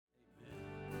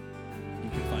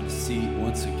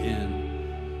once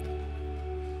again.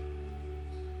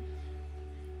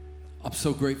 I'm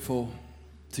so grateful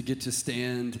to get to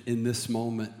stand in this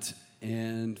moment.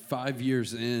 And 5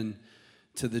 years in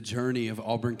to the journey of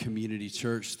Auburn Community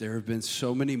Church, there have been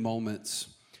so many moments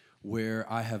where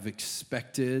I have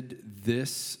expected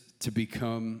this to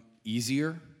become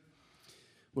easier.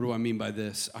 What do I mean by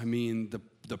this? I mean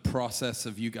the process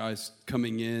of you guys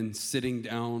coming in, sitting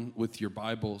down with your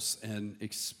Bibles and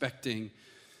expecting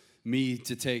me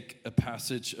to take a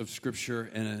passage of Scripture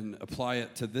and apply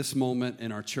it to this moment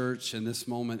in our church and this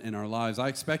moment in our lives. I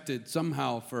expected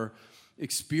somehow for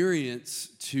experience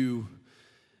to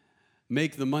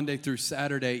make the Monday through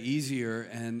Saturday easier,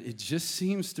 and it just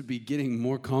seems to be getting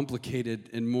more complicated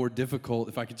and more difficult,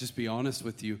 if I could just be honest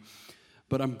with you.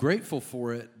 But I'm grateful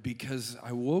for it because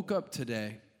I woke up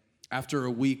today after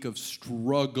a week of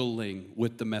struggling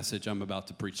with the message I'm about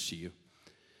to preach to you.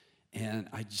 And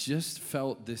I just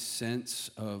felt this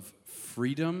sense of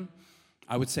freedom,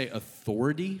 I would say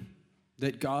authority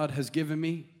that God has given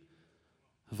me.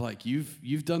 Of like,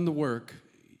 you've done the work,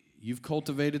 you've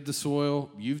cultivated the soil,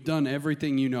 you've done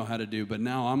everything you know how to do, but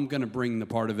now I'm going to bring the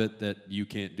part of it that you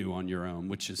can't do on your own,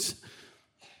 which is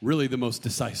really the most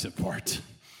decisive part.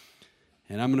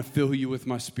 And I'm going to fill you with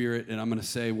my spirit, and I'm going to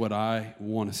say what I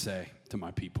want to say to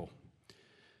my people.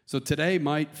 So today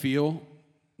might feel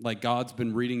like God's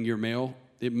been reading your mail.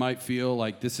 It might feel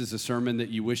like this is a sermon that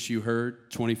you wish you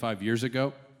heard 25 years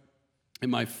ago. It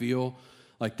might feel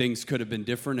like things could have been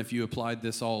different if you applied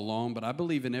this all along. But I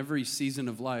believe in every season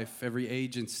of life, every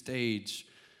age and stage,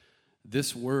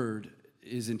 this word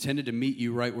is intended to meet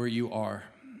you right where you are.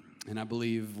 And I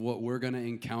believe what we're going to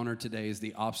encounter today is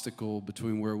the obstacle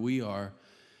between where we are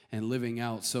and living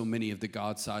out so many of the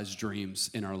God-sized dreams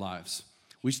in our lives.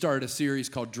 We started a series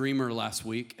called Dreamer last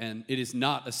week, and it is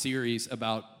not a series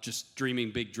about just dreaming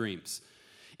big dreams.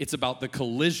 It's about the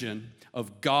collision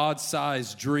of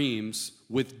God-sized dreams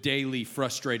with daily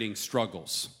frustrating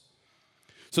struggles.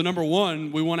 So number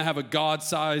one, we want to have a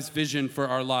God-sized vision for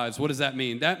our lives. What does that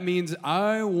mean? That means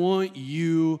I want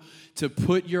you to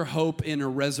put your hope in a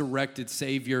resurrected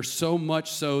Savior, so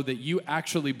much so that you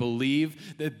actually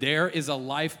believe that there is a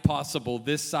life possible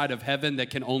this side of heaven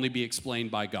that can only be explained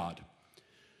by God.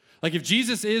 Like if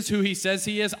Jesus is who he says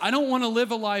he is, I don't want to live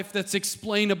a life that's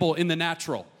explainable in the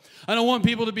natural. I don't want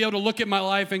people to be able to look at my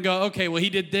life and go, okay, well,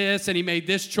 he did this and he made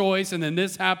this choice and then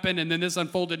this happened and then this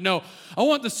unfolded. No, I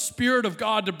want the Spirit of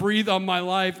God to breathe on my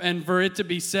life and for it to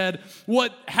be said,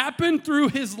 what happened through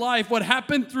his life, what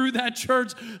happened through that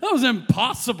church, that was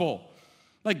impossible.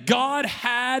 Like God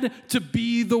had to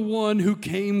be the one who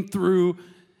came through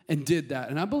and did that.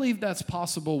 And I believe that's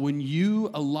possible when you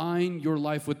align your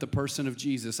life with the person of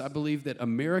Jesus. I believe that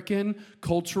American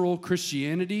cultural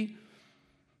Christianity,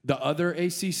 the other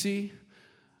ACC,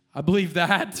 I believe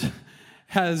that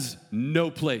has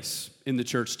no place in the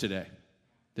church today.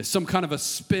 There's some kind of a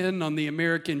spin on the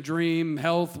American dream,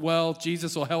 health, wealth,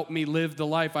 Jesus will help me live the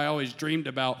life I always dreamed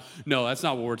about. No, that's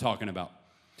not what we're talking about.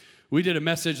 We did a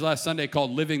message last Sunday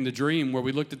called Living the Dream, where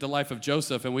we looked at the life of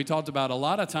Joseph, and we talked about a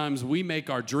lot of times we make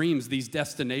our dreams these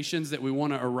destinations that we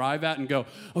want to arrive at and go,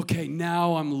 okay,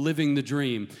 now I'm living the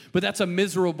dream. But that's a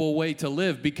miserable way to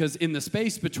live because in the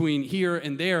space between here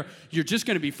and there, you're just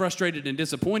going to be frustrated and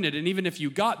disappointed. And even if you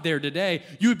got there today,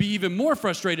 you would be even more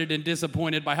frustrated and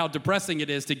disappointed by how depressing it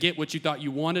is to get what you thought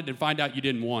you wanted and find out you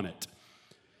didn't want it.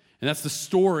 And that's the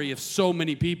story of so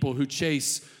many people who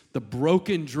chase the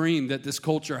broken dream that this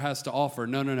culture has to offer.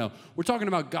 No. We're talking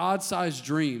about God-sized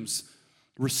dreams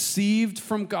received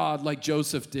from God like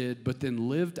Joseph did, but then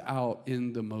lived out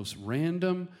in the most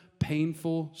random,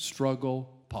 painful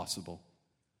struggle possible.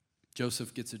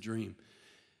 Joseph gets a dream.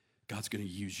 God's going to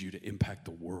use you to impact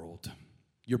the world.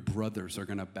 Your brothers are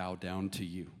going to bow down to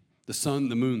you. The sun,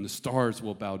 the moon, the stars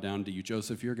will bow down to you.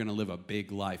 Joseph, you're going to live a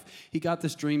big life. He got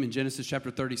this dream in Genesis chapter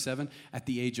 37 at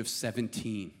the age of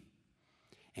 17.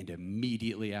 And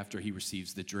immediately after he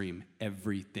receives the dream,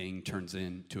 everything turns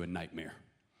into a nightmare.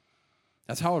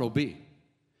 That's how it'll be.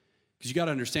 Because you got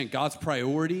to understand, God's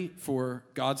priority for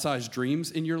God-sized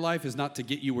dreams in your life is not to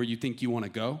get you where you think you want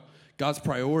to go. God's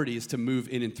priority is to move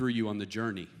in and through you on the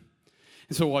journey.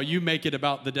 And so while you make it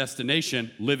about the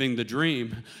destination, living the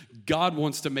dream, God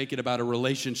wants to make it about a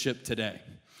relationship today.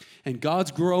 And God's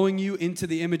growing you into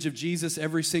the image of Jesus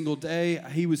every single day.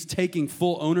 He was taking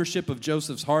full ownership of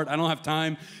Joseph's heart. I don't have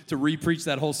time to re-preach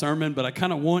that whole sermon, but I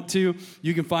kind of want to.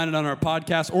 You can find it on our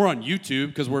podcast or on YouTube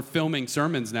because we're filming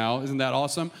sermons now. Isn't that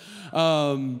awesome?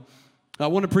 I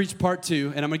want to preach part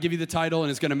 2, and I'm going to give you the title,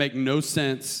 and it's going to make no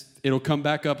sense. It'll come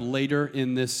back up later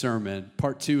in this sermon.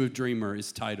 Part 2 of Dreamer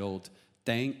is titled,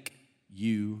 Thank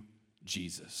You,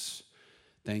 Jesus.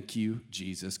 Thank you,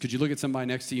 Jesus. Could you look at somebody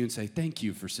next to you and say, thank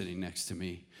you for sitting next to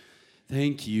me.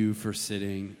 Thank you for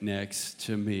sitting next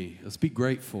to me. Let's be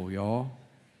grateful, y'all.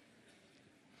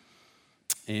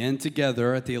 And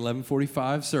together at the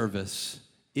 11:45 service,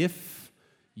 if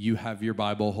you have your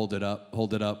Bible, hold it up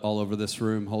all over this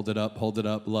room, hold it up,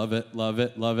 love it, love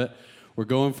it, love it. We're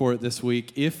going for it this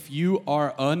week. If you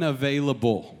are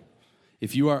unavailable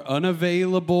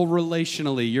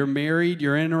relationally, you're married,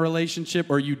 you're in a relationship,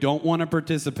 or you don't want to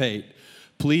participate,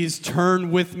 please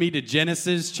turn with me to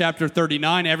Genesis chapter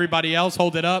 39. Everybody else,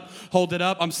 hold it up.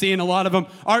 I'm seeing a lot of them.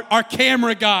 Our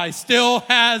camera guy still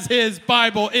has his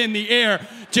Bible in the air.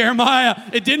 Jeremiah,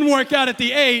 it didn't work out at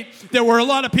the 8. There were a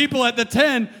lot of people at the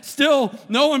 10. Still,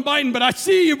 no one biting, but I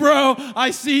see you, bro.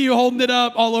 I see you holding it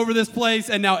up all over this place.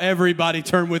 And now everybody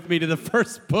turn with me to the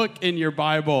first book in your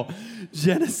Bible.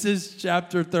 Genesis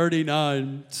chapter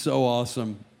 39. So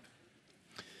awesome.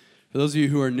 For those of you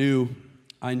who are new,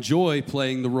 I enjoy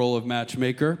playing the role of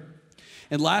matchmaker.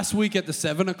 And last week at the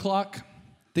 7 o'clock,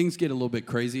 things get a little bit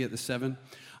crazy at the 7.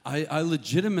 I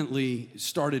legitimately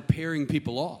started pairing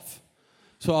people off.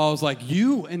 So I was like,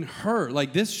 you and her,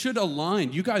 like this should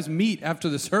align. You guys meet after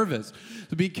the service.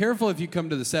 So be careful if you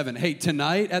come to the 7. Hey,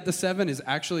 tonight at the 7 is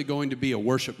actually going to be a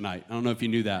worship night. I don't know if you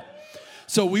knew that.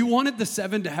 So we wanted the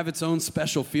 7 to have its own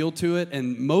special feel to it,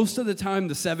 and most of the time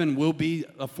the 7 will be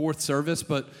a fourth service,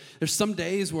 but there's some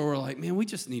days where we're like, man, we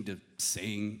just need to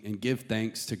sing and give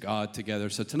thanks to God together.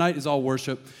 So tonight is all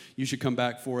worship. You should come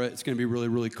back for it. It's going to be really,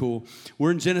 really cool.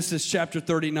 We're in Genesis chapter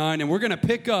 39, and we're going to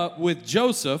pick up with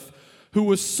Joseph, who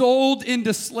was sold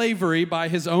into slavery by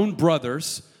his own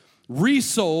brothers,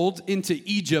 resold into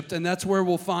Egypt, and that's where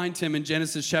we'll find him in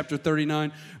Genesis chapter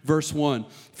 39, verse 1.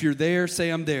 If you're there, say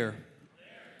I'm there.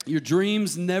 Your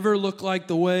dreams never look like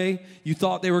the way you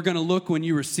thought they were going to look when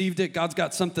you received it. God's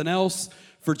got something else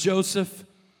for Joseph.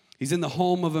 He's in the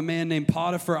home of a man named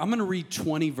Potiphar. I'm going to read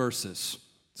 20 verses.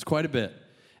 It's quite a bit.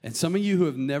 And some of you who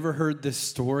have never heard this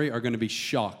story are going to be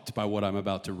shocked by what I'm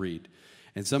about to read.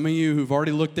 And some of you who've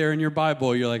already looked there in your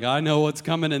Bible, you're like, I know what's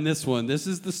coming in this one. This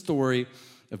is the story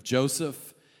of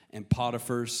Joseph and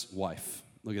Potiphar's wife.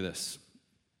 Look at this.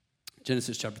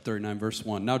 Genesis chapter 39, verse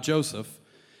 1. Now Joseph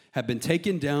had been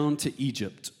taken down to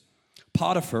Egypt.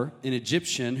 Potiphar, an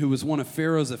Egyptian who was one of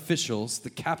Pharaoh's officials, the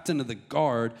captain of the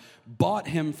guard, bought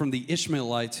him from the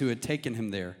Ishmaelites who had taken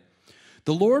him there.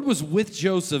 The Lord was with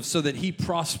Joseph so that he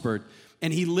prospered,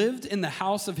 and he lived in the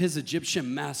house of his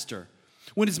Egyptian master.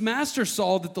 When his master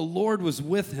saw that the Lord was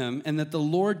with him and that the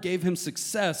Lord gave him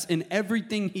success in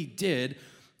everything he did,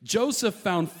 Joseph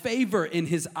found favor in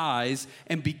his eyes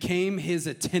and became his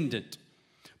attendant.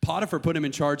 Potiphar put him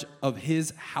in charge of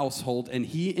his household, and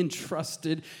he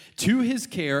entrusted to his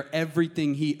care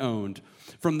everything he owned.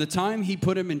 From the time he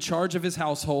put him in charge of his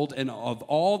household and of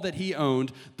all that he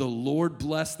owned, the Lord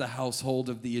blessed the household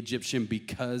of the Egyptian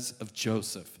because of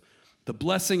Joseph. The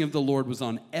blessing of the Lord was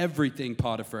on everything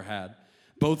Potiphar had,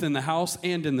 both in the house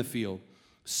and in the field.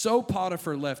 So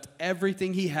Potiphar left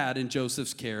everything he had in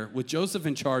Joseph's care. With Joseph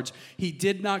in charge, he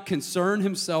did not concern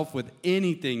himself with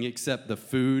anything except the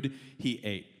food he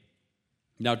ate.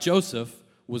 Now Joseph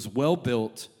was well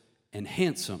built and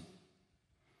handsome.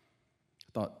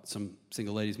 I thought some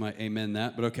single ladies might amen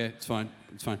that, but okay, it's fine.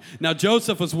 It's fine. Now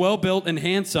Joseph was well built and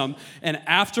handsome, and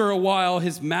after a while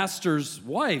his master's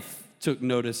wife took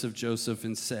notice of Joseph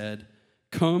and said,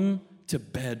 "Come to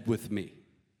bed with me."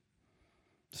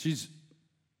 She's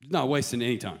not wasting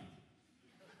any time.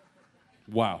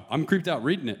 Wow, I'm creeped out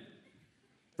reading it.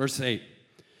 Verse 8,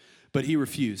 but he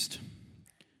refused.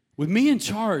 With me in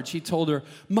charge, he told her,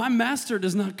 my master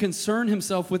does not concern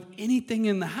himself with anything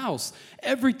in the house.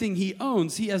 Everything he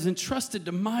owns, he has entrusted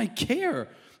to my care.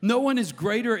 No one is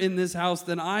greater in this house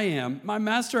than I am. My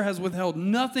master has withheld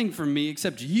nothing from me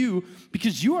except you,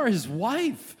 because you are his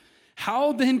wife.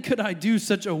 How then could I do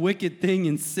such a wicked thing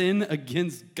and sin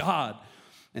against God?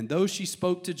 And though she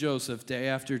spoke to Joseph day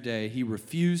after day, he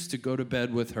refused to go to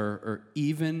bed with her or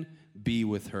even be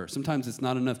with her. Sometimes it's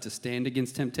not enough to stand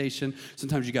against temptation.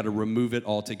 Sometimes you got to remove it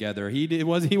altogether. He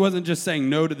wasn't just saying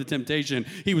no to the temptation.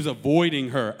 He was avoiding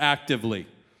her actively.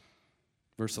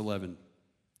 Verse 11.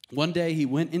 One day he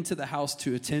went into the house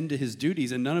to attend to his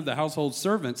duties, and none of the household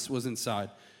servants was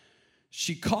inside.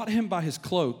 She caught him by his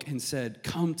cloak and said,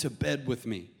 come to bed with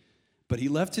me. But he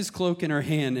left his cloak in her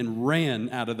hand and ran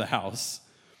out of the house.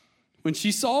 When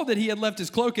she saw that he had left his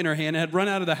cloak in her hand and had run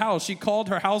out of the house, she called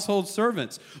her household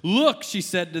servants. Look, she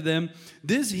said to them,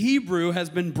 this Hebrew has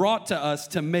been brought to us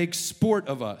to make sport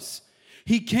of us.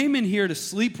 He came in here to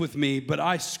sleep with me, but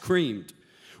I screamed.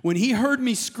 When he heard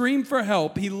me scream for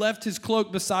help, he left his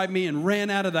cloak beside me and ran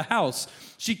out of the house.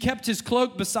 She kept his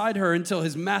cloak beside her until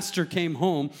his master came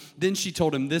home. Then she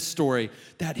told him this story: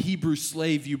 that Hebrew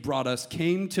slave you brought us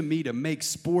came to me to make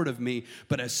sport of me,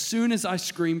 but as soon as I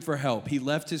screamed for help, he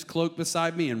left his cloak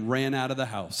beside me and ran out of the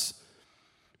house.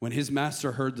 When his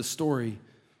master heard the story,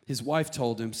 his wife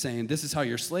told him, saying, this is how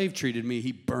your slave treated me.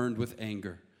 He burned with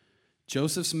anger.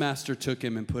 Joseph's master took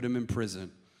him and put him in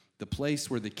prison, the place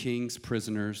where the king's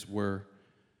prisoners were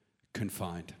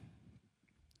confined.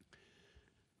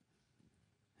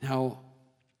 Now,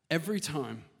 every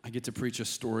time I get to preach a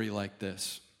story like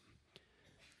this,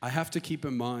 I have to keep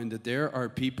in mind that there are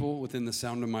people within the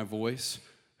sound of my voice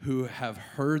who have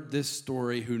heard this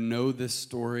story, who know this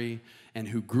story, and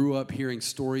who grew up hearing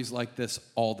stories like this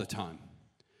all the time.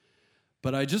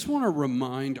 But I just want to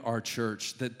remind our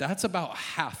church that that's about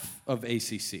half of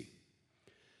ACC.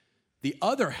 The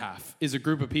other half is a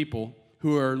group of people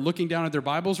who are looking down at their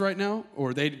Bibles right now,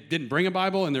 or they didn't bring a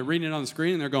Bible and they're reading it on the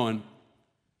screen and they're going,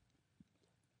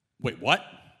 wait, what?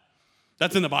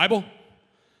 That's in the Bible?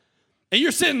 And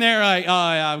you're sitting there like, oh,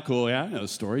 yeah, I'm cool. Yeah, I know the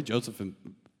story. Joseph and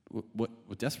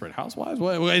what Desperate Housewives?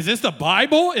 What, is this the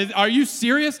Bible? Are you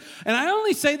serious? And I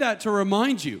only say that to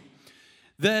remind you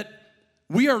that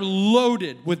we are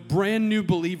loaded with brand new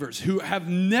believers who have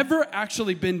never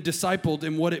actually been discipled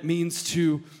in what it means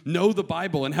to know the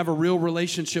Bible and have a real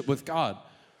relationship with God.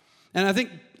 And I think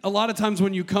a lot of times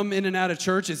when you come in and out of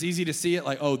church, it's easy to see it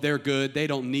like, oh, they're good, they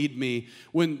don't need me.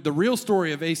 When the real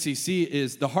story of ACC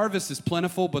is the harvest is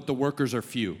plentiful, but the workers are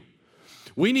few.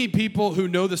 We need people who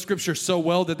know the scripture so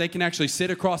well that they can actually sit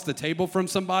across the table from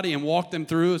somebody and walk them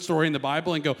through a story in the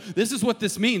Bible and go, this is what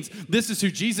this means. This is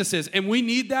who Jesus is. And we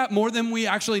need that more than we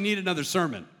actually need another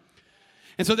sermon.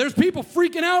 And so there's people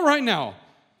freaking out right now.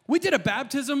 We did a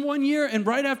baptism one year, and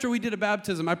right after we did a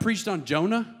baptism, I preached on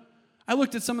Jonah. I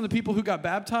looked at some of the people who got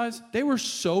baptized. They were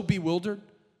so bewildered.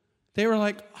 They were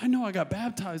like, I know I got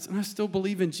baptized, and I still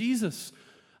believe in Jesus.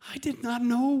 I did not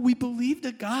know we believed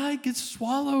a guy gets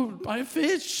swallowed by a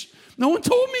fish. No one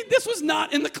told me. This was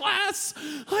not in the class.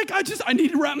 Like, I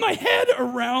need to wrap my head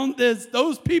around this.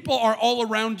 Those people are all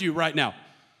around you right now.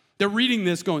 They're reading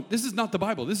this going, this is not the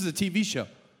Bible. This is a TV show.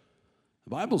 The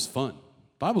Bible's fun.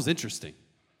 The Bible's interesting.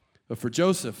 But for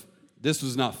Joseph, this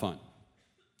was not fun.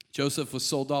 Joseph was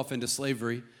sold off into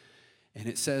slavery, and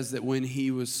it says that when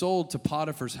he was sold to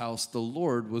Potiphar's house, the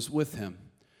Lord was with him.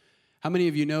 How many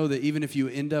of you know that even if you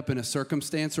end up in a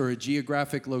circumstance or a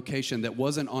geographic location that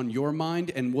wasn't on your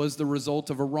mind and was the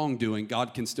result of a wrongdoing,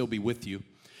 God can still be with you?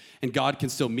 And God can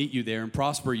still meet you there and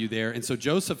prosper you there. And so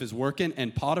Joseph is working,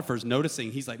 and Potiphar's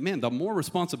noticing. He's like, man, the more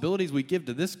responsibilities we give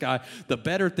to this guy, the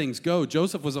better things go.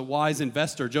 Joseph was a wise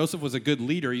investor. Joseph was a good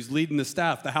leader. He's leading the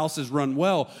staff. The house is run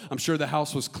well. I'm sure the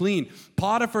house was clean.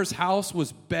 Potiphar's house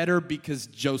was better because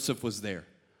Joseph was there.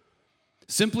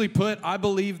 Simply put, I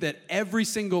believe that every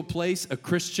single place a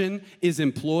Christian is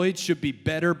employed should be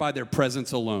better by their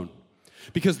presence alone.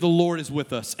 Because the Lord is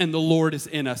with us, and the Lord is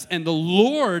in us. And the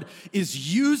Lord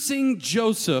is using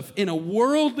Joseph in a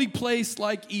worldly place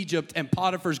like Egypt, and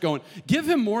Potiphar's going, give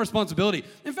him more responsibility.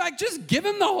 In fact, just give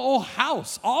him the whole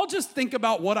house. I'll just think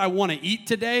about what I want to eat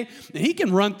today, and he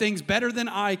can run things better than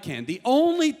I can. The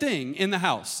only thing in the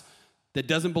house that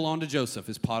doesn't belong to Joseph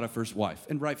is Potiphar's wife,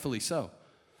 and rightfully so.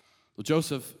 Well,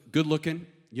 Joseph, good-looking,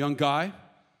 young guy,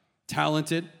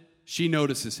 talented, she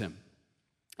notices him.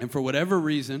 And for whatever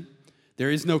reason, there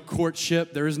is no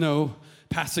courtship, there is no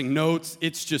passing notes.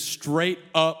 It's just straight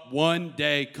up one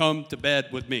day, come to bed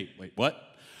with me. Wait, what?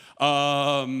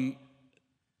 And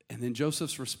then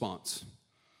Joseph's response.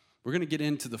 We're going to get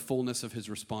into the fullness of his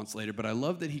response later, but I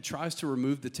love that he tries to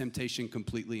remove the temptation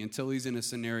completely until he's in a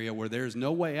scenario where there's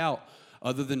no way out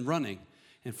other than running.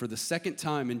 And for the second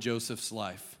time in Joseph's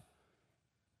life,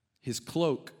 his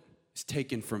cloak is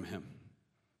taken from him,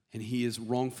 and he is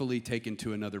wrongfully taken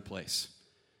to another place.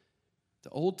 The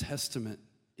Old Testament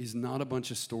is not a bunch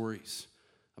of stories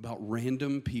about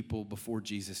random people before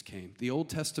Jesus came. The Old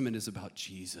Testament is about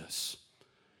Jesus.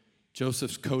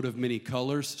 Joseph's coat of many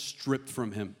colors stripped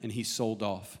from him, and he's sold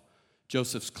off.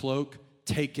 Joseph's cloak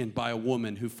taken by a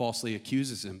woman who falsely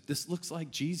accuses him. This looks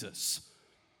like Jesus,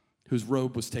 whose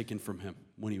robe was taken from him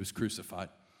when he was crucified.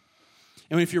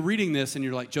 And if you're reading this and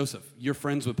you're like, Joseph, you're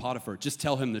friends with Potiphar, just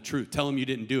tell him the truth. Tell him you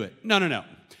didn't do it. No.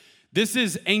 This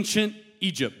is ancient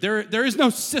Egypt. There is no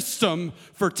system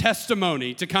for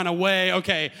testimony to kind of weigh,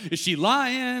 okay, is she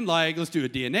lying? Like, let's do a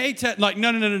DNA test. Like,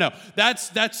 no.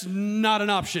 That's not an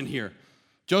option here.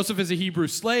 Joseph is a Hebrew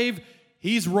slave.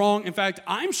 He's wrong. In fact,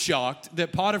 I'm shocked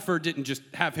that Potiphar didn't just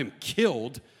have him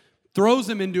killed, throws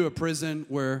him into a prison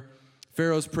where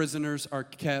Pharaoh's prisoners are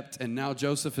kept, and now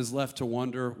Joseph is left to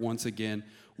wonder once again,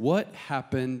 what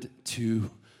happened to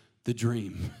the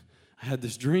dream? I had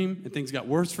this dream, and things got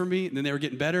worse for me, and then they were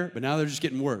getting better, but now they're just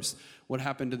getting worse. What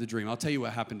happened to the dream? I'll tell you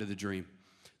what happened to the dream.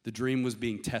 The dream was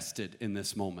being tested in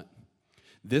this moment.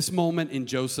 This moment in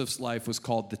Joseph's life was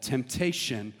called the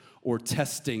temptation or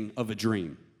testing of a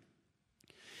dream.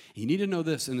 You need to know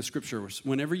this in the scriptures.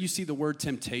 Whenever you see the word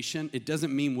temptation, it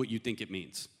doesn't mean what you think it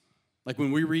means. Like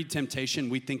when we read temptation,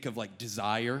 we think of like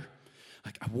desire.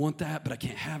 Like, I want that, but I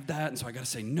can't have that, and so I got to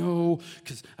say no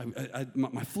because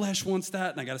my flesh wants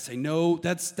that, and I got to say no.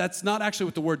 That's not actually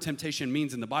what the word temptation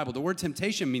means in the Bible. The word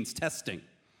temptation means testing.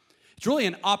 It's really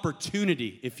an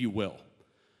opportunity, if you will,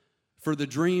 for the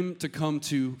dream to come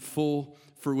to full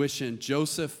fruition.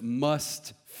 Joseph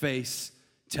must face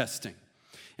testing.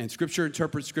 And Scripture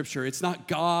interprets Scripture. It's not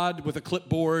God with a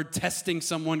clipboard testing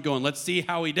someone going, let's see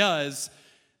how he does.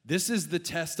 This is the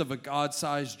test of a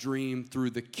God-sized dream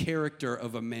through the character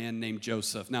of a man named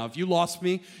Joseph. Now, if you lost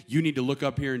me, you need to look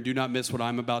up here and do not miss what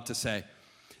I'm about to say.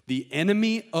 The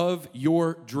enemy of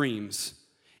your dreams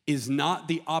is not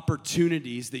the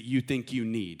opportunities that you think you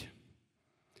need.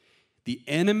 The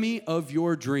enemy of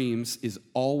your dreams is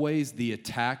always the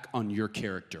attack on your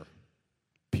character,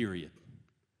 period.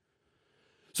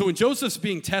 So when Joseph's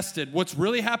being tested, what's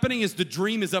really happening is the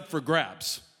dream is up for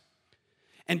grabs.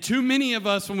 And too many of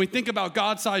us, when we think about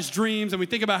God-sized dreams and we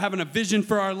think about having a vision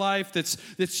for our life that's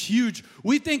huge,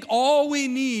 we think all we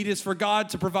need is for God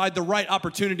to provide the right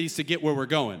opportunities to get where we're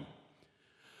going.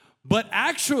 But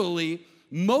actually,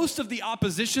 most of the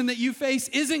opposition that you face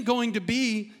isn't going to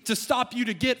be to stop you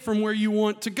to get from where you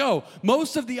want to go.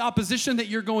 Most of the opposition that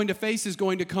you're going to face is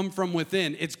going to come from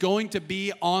within. It's going to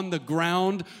be on the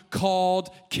ground called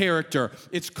character.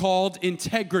 It's called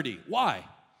integrity. Why?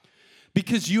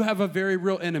 Because you have a very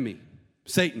real enemy,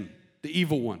 Satan, the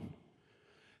evil one,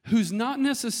 who's not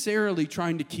necessarily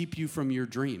trying to keep you from your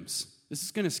dreams. This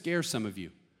is going to scare some of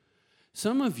you.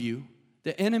 Some of you,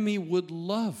 the enemy would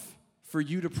love for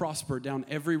you to prosper down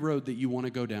every road that you want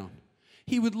to go down.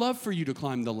 He would love for you to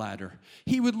climb the ladder.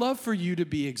 He would love for you to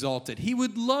be exalted. He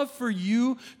would love for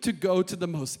you to go to the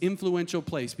most influential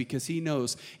place because he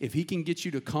knows if he can get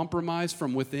you to compromise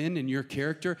from within in your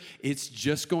character, it's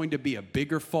just going to be a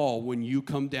bigger fall when you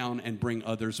come down and bring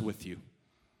others with you.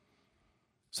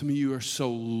 Some of you are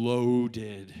so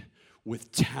loaded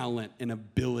with talent and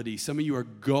ability. Some of you are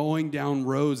going down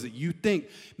roads that you think,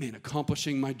 man,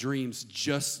 accomplishing my dreams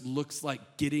just looks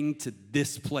like getting to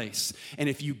this place. And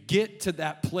if you get to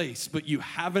that place, but you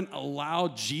haven't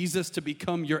allowed Jesus to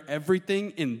become your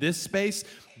everything in this space,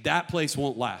 that place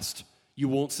won't last. You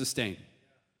won't sustain.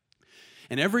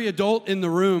 And every adult in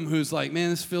the room who's like, man,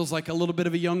 this feels like a little bit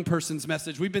of a young person's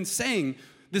message. We've been saying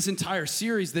this entire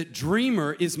series that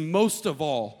Dreamer is most of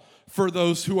all for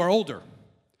those who are older.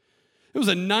 It was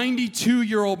a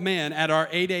 92-year-old man at our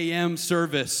 8 a.m.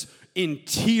 service in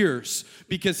tears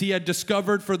because he had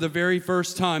discovered for the very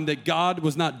first time that God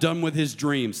was not done with his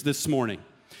dreams this morning.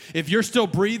 If you're still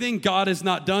breathing, God is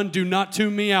not done. Do not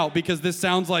tune me out because this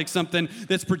sounds like something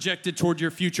that's projected toward your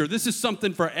future. This is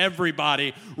something for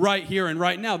everybody right here and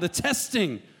right now. The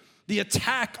testing, the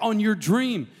attack on your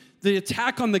dream, the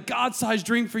attack on the God-sized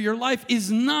dream for your life is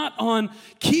not on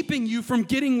keeping you from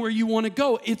getting where you want to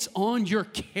go. It's on your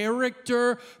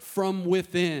character from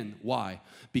within. Why?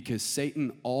 Because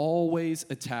Satan always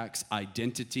attacks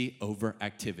identity over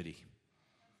activity.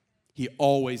 He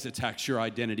always attacks your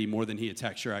identity more than he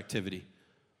attacks your activity.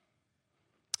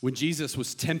 When Jesus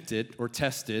was tempted or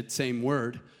tested, same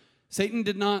word, Satan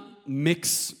did not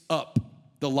mix up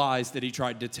the lies that he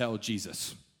tried to tell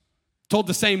Jesus. Told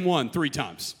the same one 3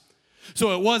 times.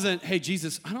 So it wasn't, hey,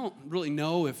 Jesus, I don't really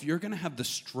know if you're going to have the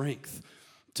strength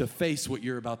to face what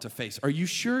you're about to face. Are you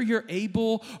sure you're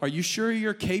able? Are you sure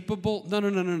you're capable?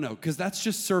 No, because that's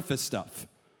just surface stuff.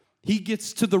 He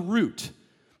gets to the root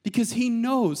because he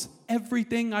knows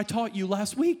everything I taught you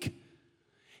last week.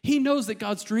 He knows that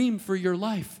God's dream for your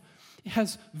life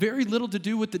has very little to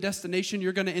do with the destination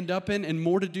you're going to end up in and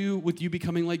more to do with you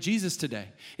becoming like Jesus today.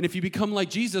 And if you become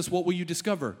like Jesus, what will you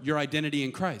discover? Your identity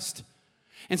in Christ.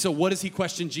 And so what does he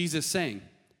question Jesus saying?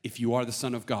 If you are the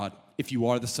Son of God, if you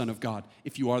are the Son of God,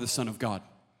 if you are the Son of God.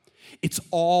 It's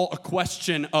all a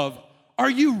question of, are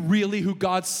you really who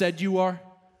God said you are?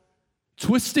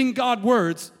 Twisting God's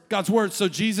words so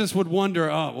Jesus would wonder,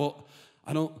 oh, well,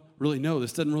 I don't really know.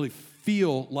 This doesn't really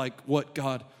feel like what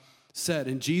God said.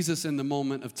 And Jesus, in the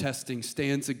moment of testing,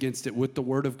 stands against it with the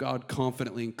word of God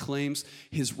confidently and claims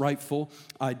his rightful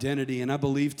identity. And I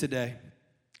believe today,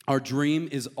 our dream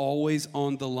is always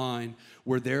on the line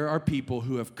where there are people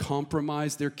who have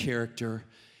compromised their character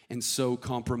and so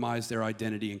compromise their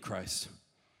identity in Christ.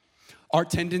 Our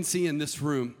tendency in this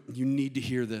room, you need to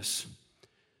hear this.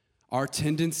 Our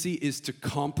tendency is to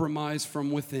compromise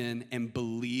from within and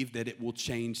believe that it will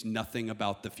change nothing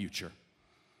about the future.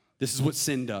 This is what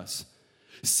sin does.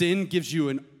 Sin gives you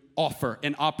an offer,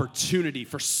 an opportunity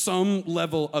for some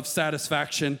level of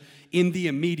satisfaction in the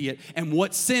immediate. And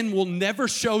what sin will never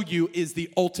show you is the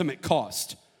ultimate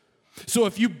cost. So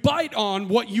if you bite on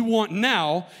what you want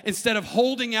now, instead of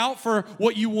holding out for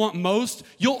what you want most,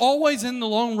 you'll always in the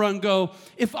long run go,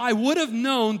 if I would have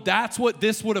known that's what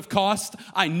this would have cost,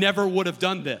 I never would have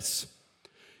done this.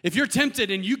 If you're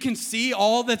tempted and you can see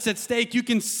all that's at stake, you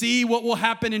can see what will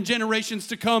happen in generations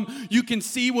to come, you can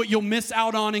see what you'll miss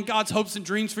out on in God's hopes and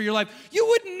dreams for your life, you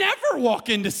would never walk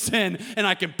into sin. And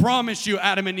I can promise you,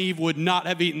 Adam and Eve would not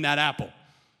have eaten that apple,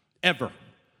 ever.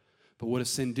 But what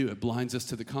does sin do? It blinds us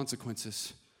to the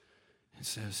consequences. It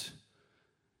says,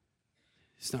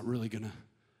 it's not really going to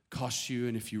cost you,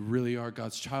 and if you really are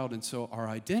God's child, and so our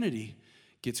identity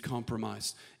gets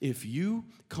compromised. If you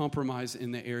compromise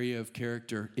in the area of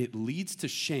character, it leads to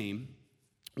shame,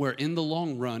 where in the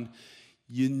long run,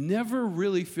 you never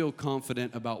really feel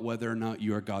confident about whether or not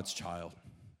you are God's child.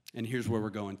 And here's where we're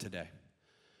going today.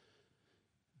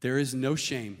 There is no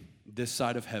shame this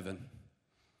side of heaven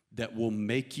that will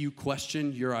make you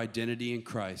question your identity in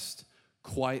Christ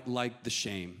quite like the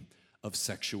shame of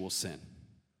sexual sin.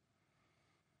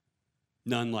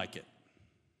 None like it.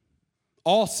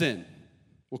 All sin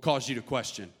will cause you to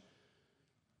question,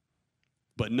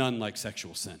 but none like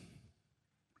sexual sin.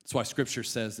 That's why Scripture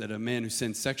says that a man who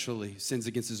sins sexually sins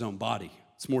against his own body.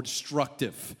 It's more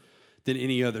destructive than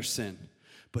any other sin.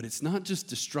 But it's not just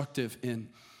destructive in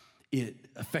it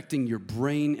affecting your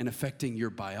brain and affecting your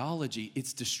biology.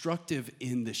 It's destructive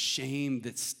in the shame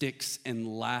that sticks and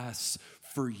lasts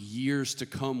for years to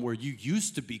come, where you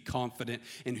used to be confident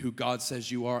in who God says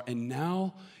you are, and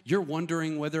now you're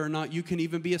wondering whether or not you can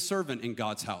even be a servant in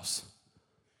God's house.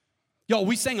 Yo,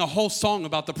 we sang a whole song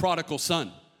about the prodigal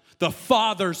son. The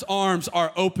Father's arms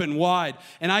are open wide.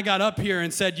 And I got up here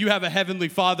and said, you have a heavenly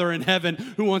Father in heaven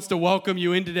who wants to welcome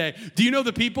you in today. Do you know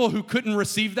the people who couldn't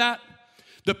receive that?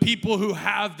 The people who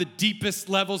have the deepest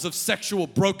levels of sexual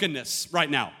brokenness right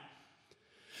now.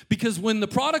 Because when the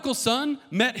prodigal son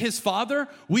met his father,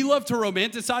 we love to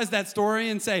romanticize that story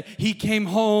and say he came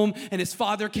home and his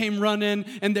father came running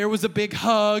and there was a big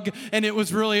hug and it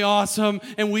was really awesome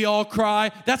and we all cry.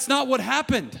 That's not what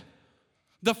happened.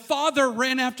 The father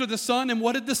ran after the son, and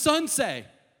what did the son say?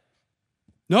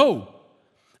 No,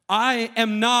 I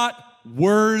am not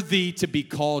worthy to be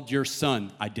called your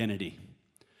son. Identity.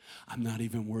 I'm not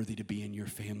even worthy to be in your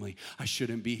family. I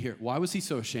shouldn't be here. Why was he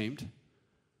so ashamed?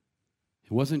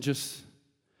 It wasn't just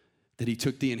that he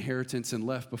took the inheritance and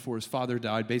left before his father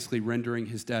died, basically rendering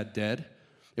his dad dead.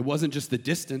 It wasn't just the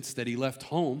distance that he left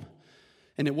home.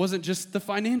 And it wasn't just the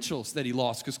financials that he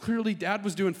lost, because clearly dad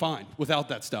was doing fine without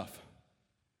that stuff.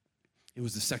 It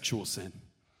was the sexual sin.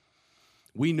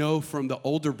 We know from the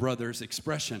older brother's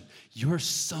expression, your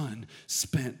son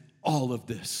spent all of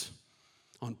this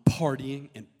on partying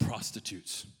and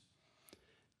prostitutes.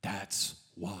 That's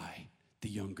why the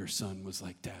younger son was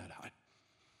like, Dad,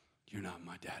 you're not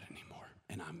my dad anymore.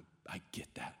 And I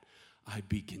get that. I'd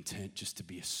be content just to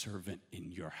be a servant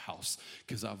in your house,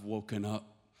 because I've woken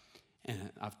up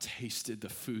and I've tasted the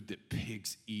food that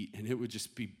pigs eat, and it would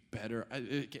just be better.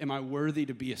 Am I worthy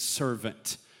to be a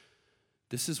servant?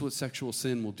 This is what sexual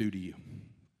sin will do to you.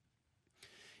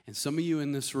 And some of you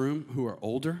in this room who are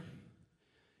older,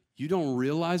 you don't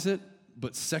realize it,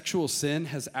 but sexual sin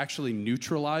has actually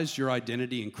neutralized your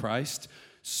identity in Christ,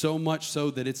 so much so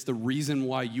that it's the reason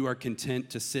why you are content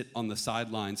to sit on the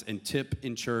sidelines and tip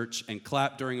in church and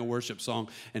clap during a worship song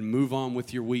and move on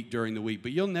with your week during the week.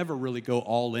 But you'll never really go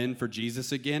all in for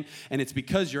Jesus again, and it's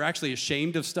because you're actually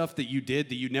ashamed of stuff that you did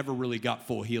that you never really got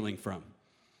full healing from.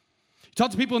 You talk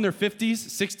to people in their 50s,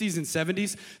 60s, and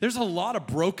 70s, there's a lot of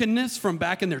brokenness from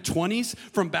back in their 20s,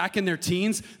 from back in their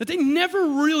teens, that they never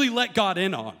really let God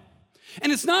in on.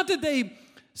 And it's not that they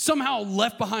somehow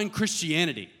left behind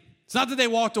Christianity. It's not that they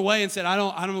walked away and said, I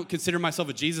don't consider myself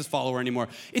a Jesus follower anymore.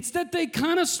 It's that they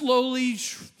kind of slowly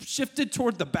shifted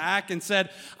toward the back and said,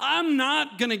 I'm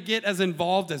not going to get as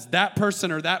involved as that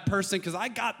person or that person, because I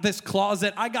got this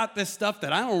closet, I got this stuff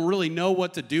that I don't really know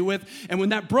what to do with. And when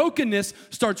that brokenness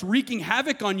starts wreaking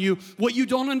havoc on you, what you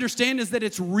don't understand is that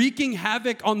it's wreaking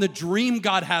havoc on the dream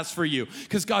God has for you.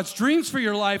 Because God's dreams for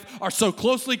your life are so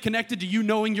closely connected to you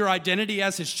knowing your identity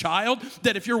as his child,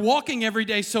 that if you're walking every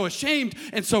day so ashamed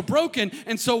and so broken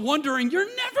and so wondering, you're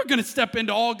never going to step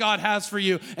into all God has for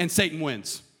you, and Satan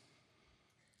wins.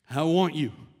 I want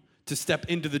you to step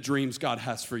into the dreams God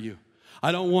has for you.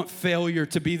 I don't want failure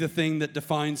to be the thing that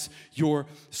defines your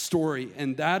story.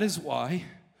 And that is why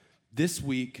this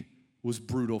week was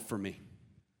brutal for me.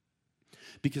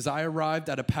 Because I arrived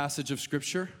at a passage of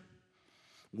Scripture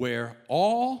where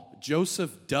all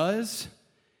Joseph does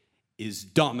is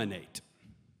dominate.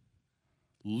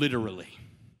 Literally.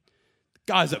 The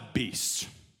guy's a beast.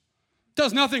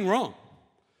 Does nothing wrong.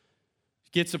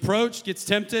 Gets approached, gets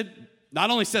tempted, not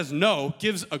only says no,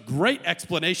 gives a great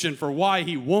explanation for why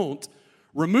he won't,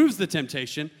 removes the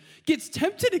temptation, gets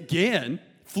tempted again,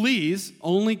 flees.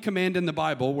 Only command in the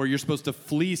Bible where you're supposed to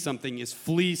flee something is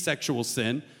flee sexual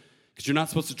sin, because you're not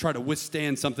supposed to try to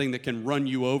withstand something that can run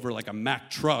you over like a Mack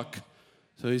truck.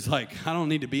 So he's like, I don't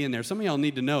need to be in there. Some of y'all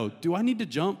need to know, do I need to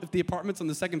jump if the apartment's on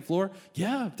the second floor?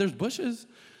 Yeah, if there's bushes.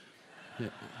 Yeah.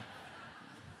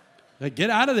 Like, get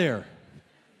out of there.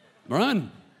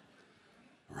 Run.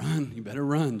 Run. You better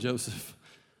run, Joseph.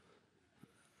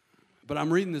 But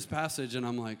I'm reading this passage and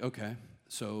I'm like, okay,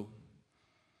 so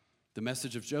the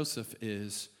message of Joseph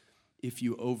is if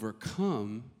you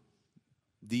overcome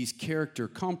these character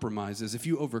compromises, if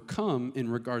you overcome in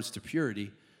regards to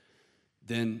purity,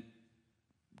 then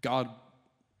God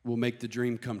will make the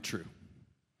dream come true.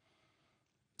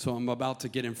 So I'm about to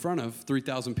get in front of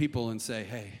 3,000 people and say,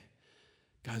 hey,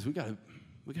 guys, we gotta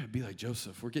be like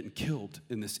Joseph. We're getting killed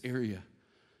in this area.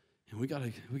 And we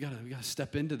gotta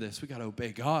step into this. We gotta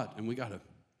obey God, and we gotta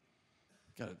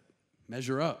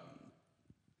measure up.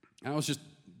 And I was just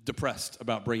depressed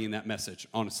about bringing that message,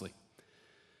 honestly.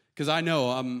 Because I know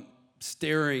I'm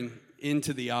staring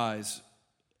into the eyes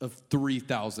of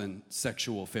 3,000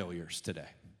 sexual failures today.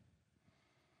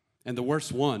 And the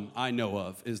worst one I know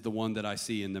of is the one that I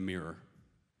see in the mirror.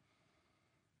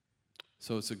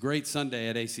 So it's a great Sunday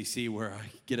at ACC where I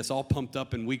get us all pumped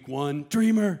up in week 1.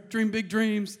 Dreamer, dream big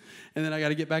dreams. And then I got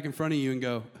to get back in front of you and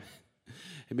go,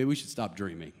 hey, maybe we should stop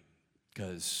dreaming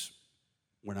because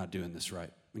we're not doing this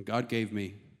right. And God gave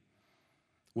me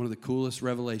one of the coolest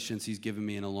revelations he's given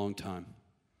me in a long time.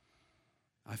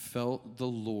 I felt the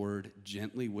Lord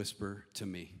gently whisper to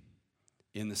me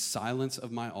in the silence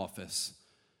of my office,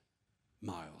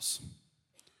 Miles,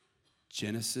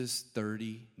 Genesis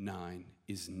 39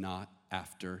 is not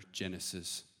after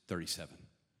Genesis 37.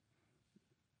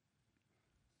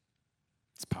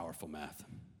 It's powerful math.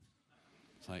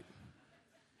 It's like,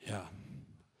 yeah.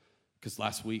 Because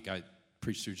last week I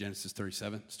preached through Genesis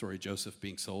 37, story of Joseph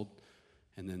being sold.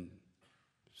 And then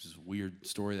this is a weird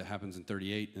story that happens in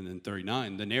 38. And then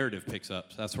 39, the narrative picks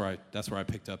up. So that's where I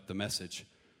picked up the message.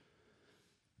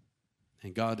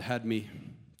 And God had me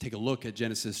take a look at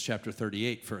Genesis chapter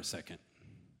 38 for a second.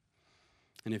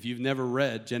 And if you've never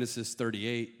read Genesis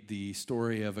 38, the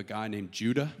story of a guy named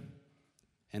Judah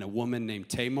and a woman named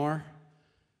Tamar,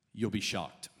 you'll be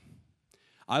shocked.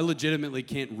 I legitimately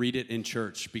can't read it in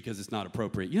church because it's not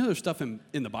appropriate. You know there's stuff in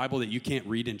the Bible that you can't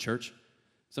read in church?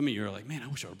 Some of you are like, man, I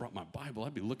wish I would have brought my Bible.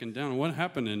 I'd be looking down on what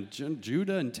happened in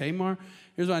Judah and Tamar.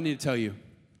 Here's what I need to tell you.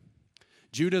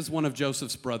 Judah's one of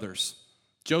Joseph's brothers.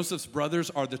 Joseph's brothers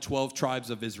are the 12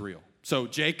 tribes of Israel. So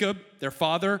Jacob, their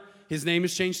father, his name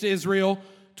is changed to Israel.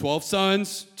 12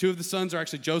 sons. 2 of the sons are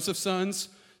actually Joseph's sons.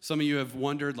 Some of you have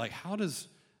wondered, like, how does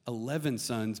 11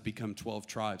 sons become 12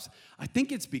 tribes? I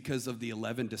think it's because of the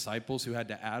 11 disciples who had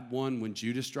to add one when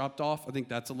Judas dropped off. I think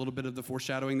that's a little bit of the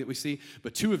foreshadowing that we see.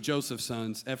 But 2 of Joseph's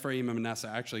sons, Ephraim and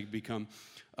Manasseh, actually become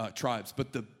tribes.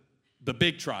 But the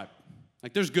big tribe,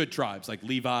 like there's good tribes, like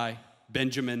Levi,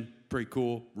 Benjamin, pretty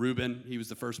cool. Reuben, he was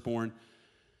the firstborn.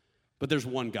 But there's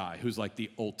one guy who's like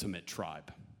the ultimate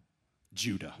tribe,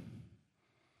 Judah.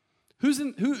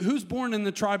 Who's born in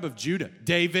the tribe of Judah?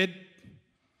 David,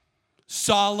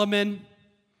 Solomon,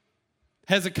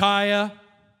 Hezekiah,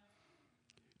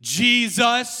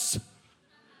 Jesus.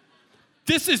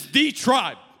 This is the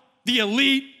tribe, the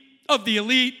elite of the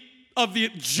elite of the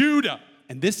Judah.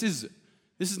 And this is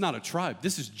not a tribe.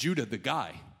 This is Judah, the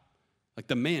guy. Like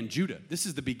the man Judah. This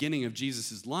is the beginning of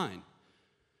Jesus' line.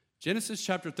 Genesis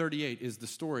chapter 38 is the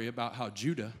story about how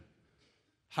Judah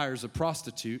hires a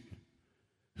prostitute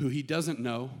who he doesn't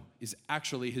know is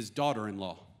actually his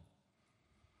daughter-in-law.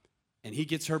 And he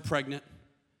gets her pregnant,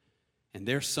 and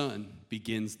their son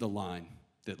begins the line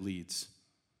that leads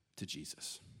to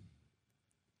Jesus.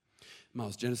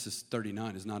 Miles, Genesis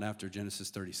 39 is not after Genesis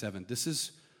 37. This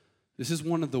is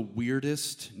one of the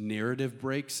weirdest narrative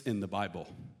breaks in the Bible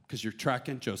because you're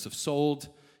tracking Joseph sold,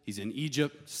 he's in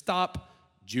Egypt, stop,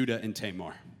 Judah and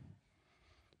Tamar.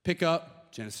 Pick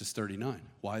up Genesis 39.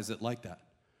 Why is it like that?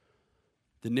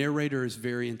 The narrator is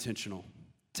very intentional.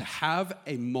 To have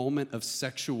a moment of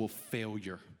sexual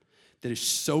failure that is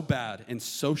so bad and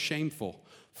so shameful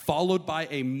followed by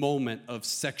a moment of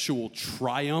sexual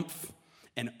triumph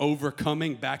and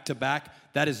overcoming back to back,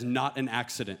 that is not an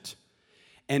accident.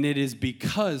 And it is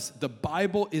because the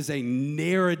Bible is a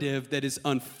narrative that is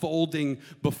unfolding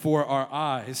before our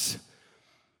eyes.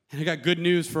 And I got good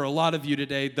news for a lot of you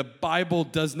today. The Bible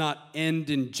does not end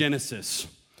in Genesis.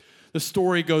 The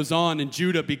story goes on, and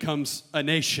Judah becomes a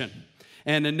nation.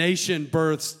 And a nation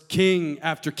births king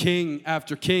after king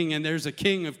after king. And there's a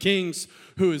king of kings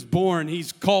who is born.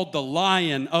 He's called the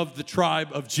Lion of the tribe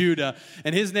of Judah.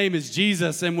 And his name is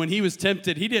Jesus. And when he was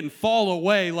tempted, he didn't fall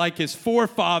away like his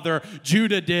forefather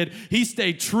Judah did. He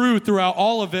stayed true throughout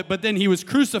all of it. But then he was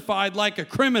crucified like a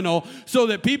criminal so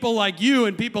that people like you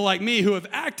and people like me who have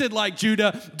acted like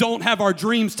Judah don't have our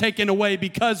dreams taken away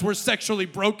because we're sexually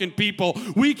broken people.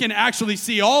 We can actually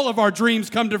see all of our dreams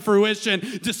come to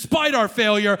fruition despite our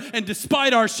failure and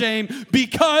despite our shame,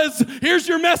 because here's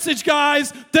your message,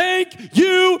 guys. Thank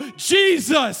you,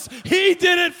 Jesus. He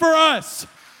did it for us.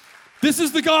 This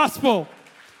is the gospel.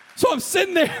 So I'm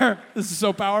sitting there. This is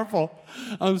so powerful.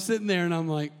 I'm sitting there and I'm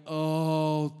like,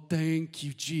 oh, thank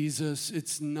you, Jesus.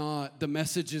 It's not, the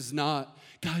message is not,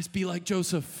 guys, be like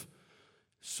Joseph.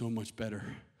 So much better.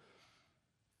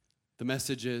 The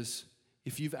message is,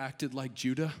 if you've acted like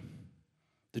Judah,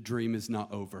 the dream is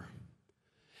not over.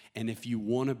 And if you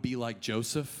want to be like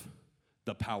Joseph,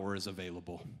 the power is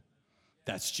available.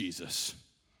 That's Jesus.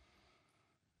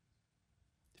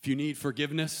 If you need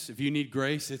forgiveness, if you need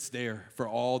grace, it's there for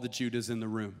all the Judahs in the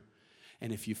room.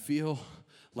 And if you feel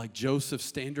like Joseph's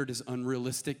standard is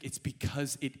unrealistic, it's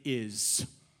because it is.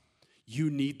 You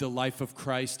need the life of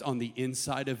Christ on the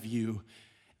inside of you,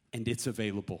 and it's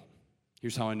available.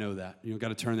 Here's how I know that. You got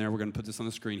to turn there. We're going to put this on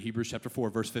the screen. Hebrews chapter 4,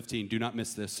 verse 15. Do not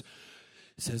miss this.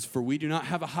 It says, for we do not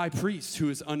have a high priest who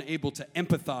is unable to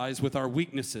empathize with our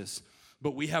weaknesses,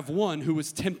 but we have one who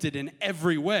was tempted in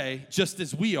every way, just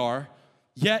as we are,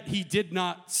 yet he did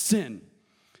not sin.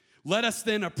 Let us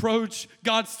then approach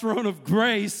God's throne of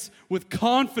grace with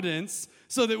confidence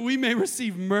so that we may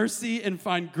receive mercy and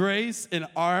find grace in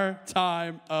our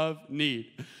time of need.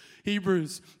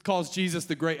 Hebrews calls Jesus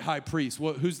the great high priest.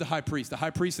 Well, who's the high priest? The high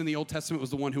priest in the Old Testament was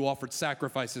the one who offered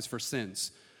sacrifices for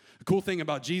sins. The cool thing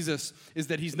about Jesus is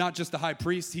that he's not just the high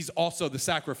priest, he's also the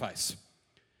sacrifice.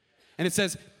 And it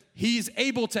says he's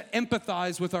able to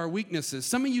empathize with our weaknesses.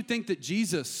 Some of you think that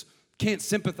Jesus can't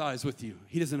sympathize with you.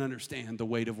 He doesn't understand the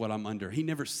weight of what I'm under. He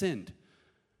never sinned.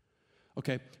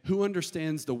 Okay, who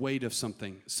understands the weight of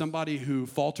something? Somebody who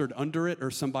faltered under it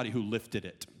or somebody who lifted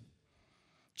it?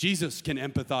 Jesus can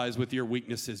empathize with your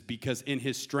weaknesses because in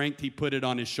his strength, he put it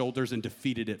on his shoulders and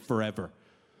defeated it forever.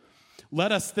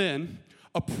 Let us then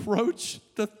approach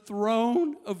the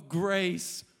throne of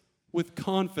grace with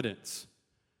confidence.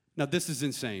 Now, this is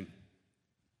insane.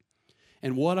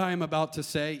 And what I am about to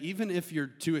say, even if you're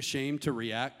too ashamed to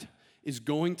react, is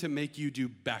going to make you do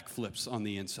backflips on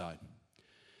the inside.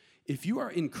 If you are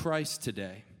in Christ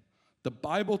today, the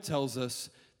Bible tells us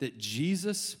that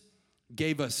Jesus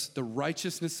gave us the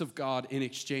righteousness of God in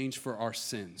exchange for our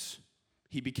sins.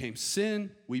 He became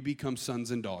sin, we become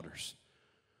sons and daughters.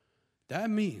 That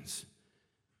means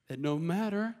that no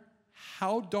matter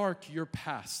how dark your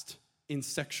past in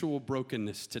sexual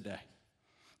brokenness today,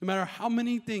 no matter how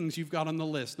many things you've got on the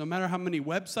list, no matter how many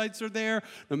websites are there,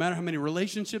 no matter how many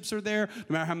relationships are there,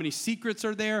 no matter how many secrets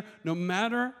are there, no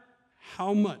matter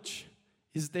how much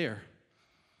is there,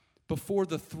 before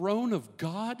the throne of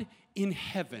God in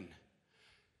heaven,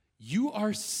 you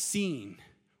are seen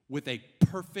with a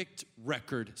perfect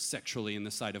record sexually in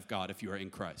the sight of God if you are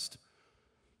in Christ.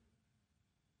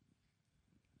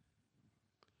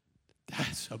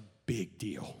 That's a big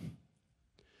deal.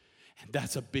 And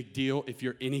that's a big deal if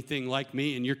you're anything like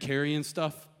me and you're carrying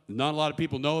stuff not a lot of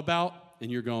people know about,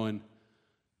 and you're going,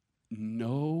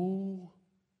 no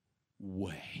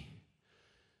way.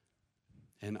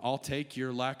 And I'll take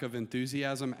your lack of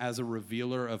enthusiasm as a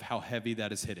revealer of how heavy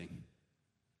that is hitting.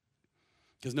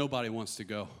 Because nobody wants to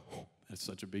go, oh, that's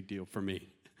such a big deal for me.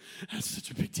 That's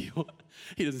such a big deal.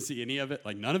 He doesn't see any of it.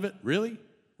 Like, none of it? Really?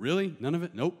 Really? None of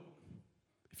it? Nope.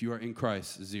 If you are in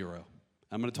Christ, zero.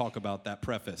 I'm going to talk about that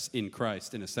preface, in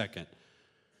Christ, in a second.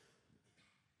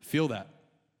 Feel that.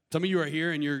 Some of you are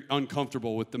here and you're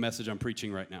uncomfortable with the message I'm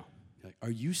preaching right now. Like,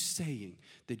 are you saying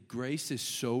that grace is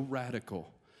so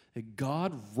radical that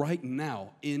God right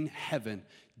now in heaven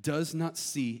does not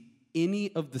see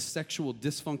any of the sexual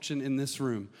dysfunction in this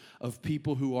room of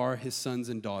people who are his sons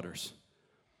and daughters?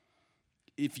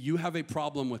 If you have a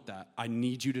problem with that, I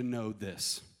need you to know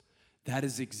this. That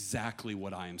is exactly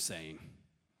what I am saying.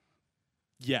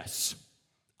 Yes,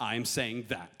 I am saying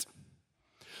that.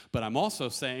 But I'm also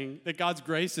saying that God's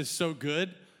grace is so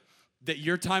good that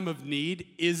your time of need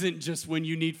isn't just when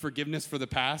you need forgiveness for the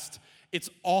past, it's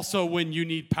also when you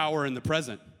need power in the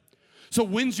present. So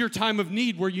when's your time of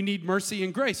need where you need mercy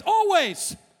and grace?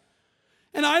 Always.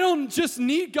 And I don't just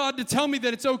need God to tell me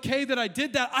that it's okay that I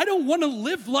did that. I don't want to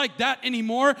live like that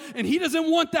anymore. And he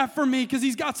doesn't want that for me because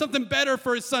he's got something better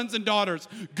for his sons and daughters.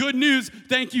 Good news.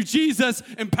 Thank you, Jesus.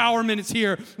 Empowerment is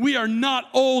here. We are not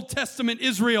Old Testament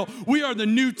Israel. We are the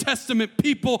New Testament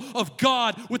people of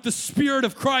God with the Spirit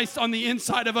of Christ on the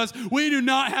inside of us. We do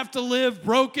not have to live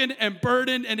broken and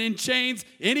burdened and in chains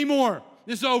anymore.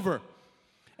 It's over.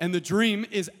 And the dream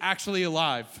is actually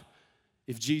alive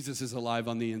if Jesus is alive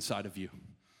on the inside of you.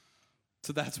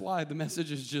 So that's why the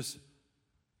message is just,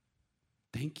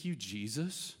 thank you,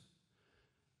 Jesus.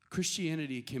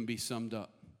 Christianity can be summed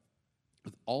up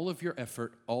with all of your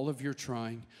effort, all of your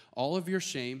trying, all of your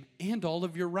shame, and all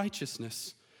of your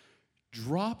righteousness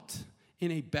dropped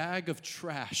in a bag of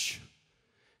trash,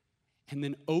 and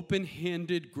then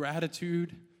open-handed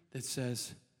gratitude that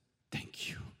says, thank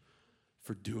you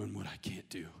for doing what I can't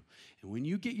do. And when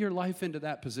you get your life into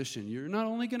that position, you're not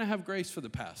only going to have grace for the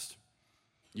past,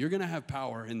 you're going to have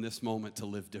power in this moment to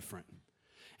live different.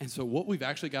 And so what we've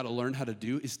actually got to learn how to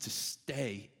do is to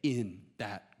stay in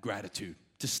that gratitude,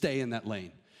 to stay in that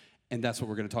lane. And that's what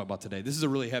we're going to talk about today. This is a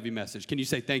really heavy message. Can you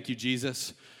say thank you,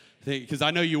 Jesus? Because I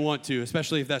know you want to,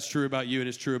 especially if that's true about you and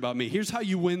it's true about me. Here's how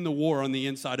you win the war on the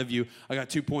inside of you. I got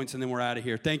 2 points and then we're out of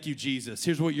here. Thank you, Jesus.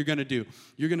 Here's what you're going to do.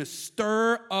 You're going to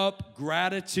stir up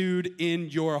gratitude in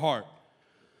your heart.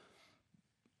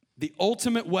 The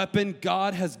ultimate weapon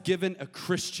God has given a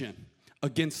Christian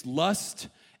against lust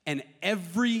and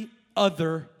every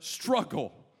other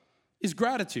struggle is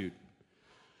gratitude.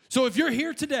 So if you're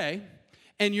here today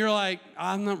and you're like,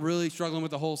 I'm not really struggling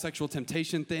with the whole sexual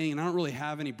temptation thing, and I don't really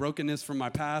have any brokenness from my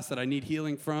past that I need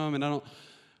healing from, and I don't,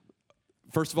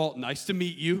 first of all, nice to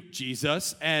meet you,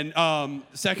 Jesus. And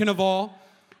second of all,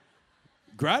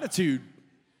 gratitude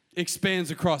expands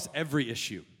across every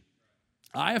issue.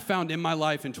 I have found in my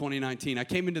life in 2019, I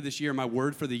came into this year, my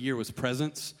word for the year was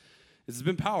presence. This has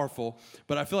been powerful,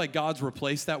 but I feel like God's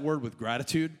replaced that word with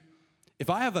gratitude. If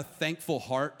I have a thankful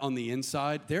heart on the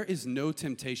inside, there is no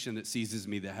temptation that seizes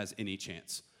me that has any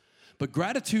chance. But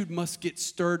gratitude must get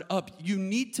stirred up. You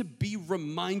need to be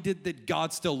reminded that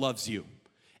God still loves you.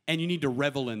 And you need to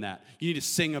revel in that. You need to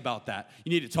sing about that.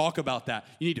 You need to talk about that.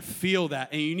 You need to feel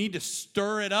that. And you need to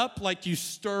stir it up like you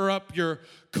stir up your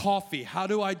coffee. How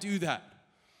do I do that?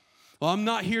 Well, I'm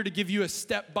not here to give you a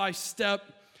step-by-step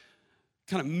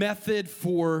kind of method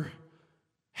for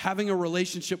having a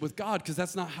relationship with God, because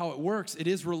that's not how it works. It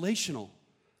is relational.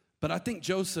 But I think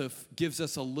Joseph gives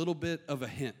us a little bit of a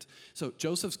hint. So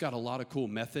Joseph's got a lot of cool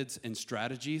methods and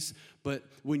strategies, but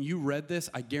when you read this,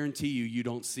 I guarantee you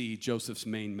don't see Joseph's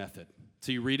main method.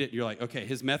 So you read it, you're like, okay,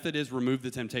 his method is remove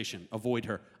the temptation, avoid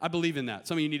her. I believe in that.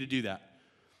 Some of you need to do that.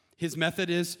 His method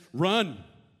is run.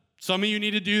 Some of you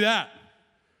need to do that.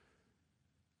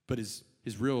 But his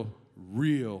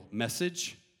real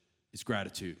message is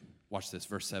gratitude. Watch this,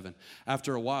 verse 7.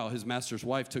 After a while, his master's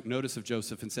wife took notice of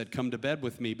Joseph and said, come to bed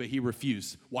with me, but he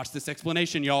refused. Watch this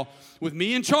explanation, y'all. With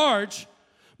me in charge,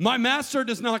 my master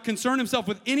does not concern himself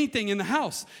with anything in the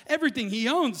house. Everything he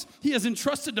owns, he has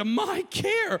entrusted to my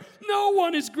care. No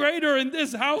one is greater in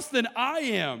this house than I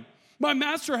am. My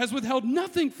master has withheld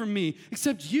nothing from me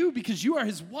except you, because you are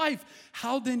his wife.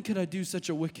 How then could I do such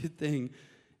a wicked thing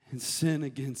and sin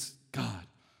against God?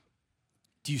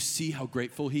 Do you see how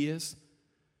grateful he is?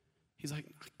 He's like,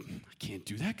 I can't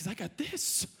do that because I got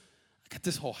this. I got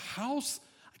this whole house.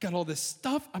 I got all this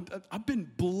stuff. I've been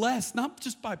blessed, not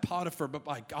just by Potiphar, but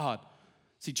by God.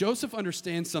 See, Joseph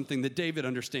understands something that David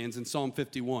understands in Psalm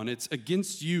 51. It's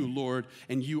against you, Lord,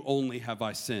 and you only have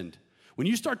I sinned. When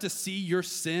you start to see your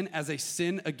sin as a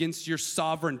sin against your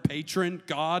sovereign patron,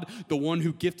 God, the one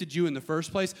who gifted you in the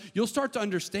first place, you'll start to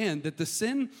understand that the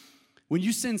sin, when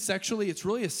you sin sexually, it's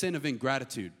really a sin of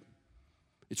ingratitude.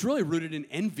 It's really rooted in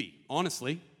envy,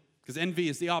 honestly, because envy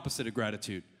is the opposite of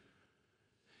gratitude.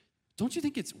 Don't you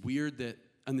think it's weird that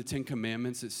in the Ten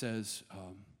Commandments it says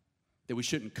that we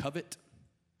shouldn't covet?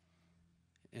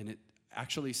 And it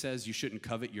actually says you shouldn't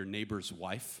covet your neighbor's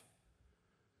wife.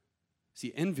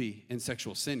 See, envy and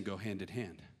sexual sin go hand in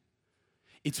hand.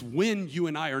 It's when you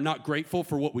and I are not grateful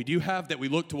for what we do have that we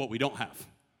look to what we don't have.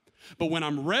 But when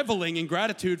I'm reveling in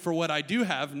gratitude for what I do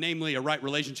have, namely a right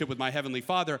relationship with my Heavenly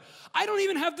Father, I don't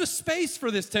even have the space for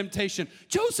this temptation.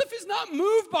 Joseph is not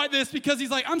moved by this because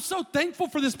he's like, I'm so thankful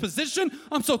for this position.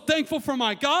 I'm so thankful for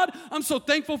my God. I'm so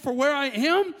thankful for where I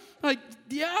am. Like,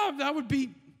 yeah, that would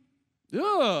be,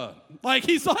 ugh. Like,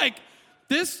 he's like,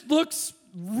 this looks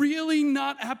really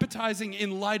not appetizing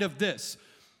in light of this.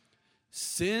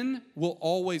 Sin will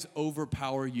always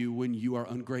overpower you when you are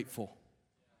ungrateful.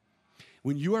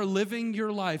 When you are living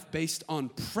your life based on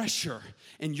pressure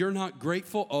and you're not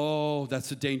grateful, oh,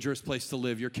 that's a dangerous place to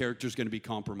live. Your character's going to be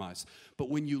compromised. But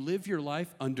when you live your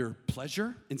life under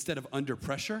pleasure instead of under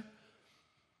pressure,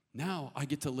 now I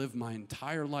get to live my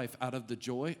entire life out of the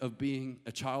joy of being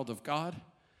a child of God.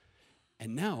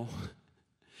 And now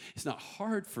it's not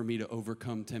hard for me to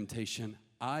overcome temptation.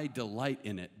 I delight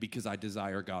in it because I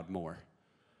desire God more.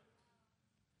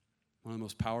 One of the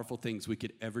most powerful things we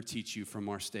could ever teach you from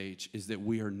our stage is that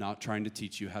we are not trying to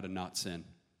teach you how to not sin.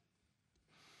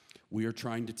 We are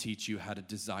trying to teach you how to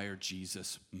desire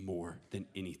Jesus more than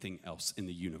anything else in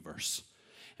the universe.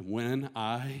 And when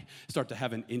I start to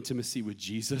have an intimacy with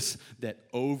Jesus that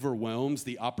overwhelms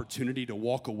the opportunity to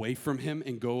walk away from him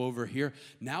and go over here,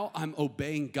 now I'm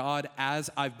obeying God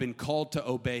as I've been called to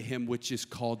obey him, which is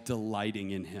called delighting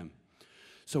in him.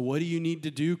 So what do you need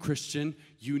to do, Christian?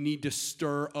 You need to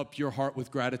stir up your heart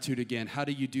with gratitude again. How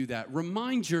do you do that?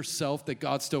 Remind yourself that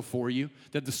God's still for you,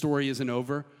 that the story isn't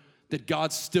over, that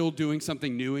God's still doing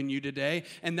something new in you today.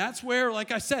 And that's where,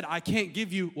 like I said, I can't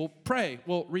give you, well, pray,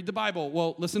 well, read the Bible,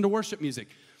 well, listen to worship music.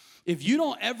 If you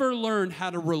don't ever learn how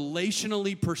to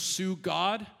relationally pursue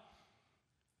God,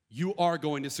 you are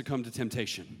going to succumb to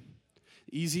temptation.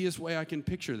 The easiest way I can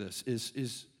picture this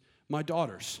is my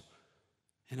daughters.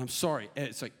 And I'm sorry,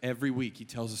 it's like every week he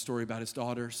tells a story about his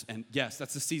daughters. And yes,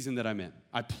 that's the season that I'm in.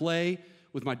 I play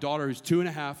with my daughter who's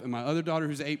 2.5 and my other daughter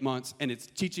who's 8 months, and it's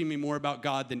teaching me more about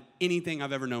God than anything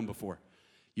I've ever known before.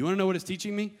 You want to know what it's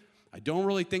teaching me? I don't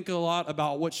really think a lot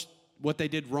about what they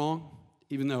did wrong,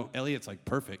 even though Elliot's like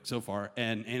perfect so far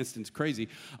and Aniston's crazy.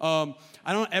 I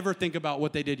don't ever think about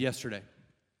what they did yesterday,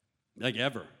 like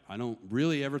ever. I don't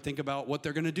really ever think about what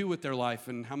they're going to do with their life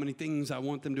and how many things I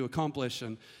want them to accomplish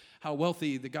and how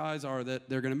wealthy the guys are that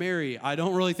they're going to marry. I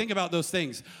don't really think about those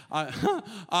things. They're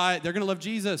going to love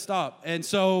Jesus, stop. And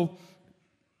so,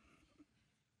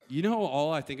 you know,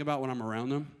 all I think about when I'm around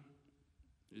them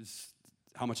is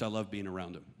how much I love being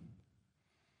around them.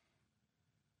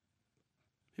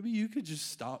 Maybe you could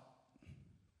just stop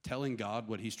telling God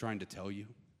what he's trying to tell you.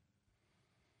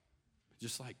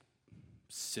 Just like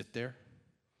sit there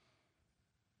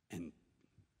and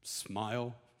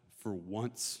smile for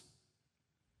once.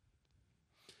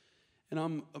 And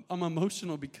I'm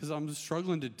emotional because I'm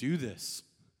struggling to do this.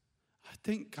 I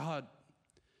think God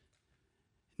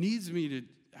needs me to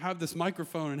have this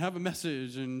microphone and have a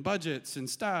message and budgets and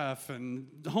staff and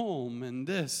home and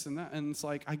this and that. And it's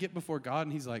like I get before God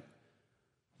and he's like,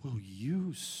 will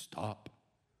you stop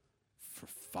for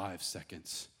 5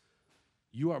 seconds?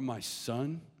 You are my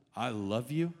son. I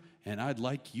love you. And I'd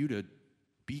like you to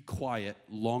be quiet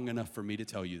long enough for me to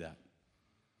tell you that.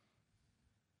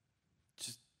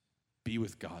 Be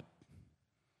with God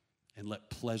and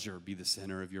let pleasure be the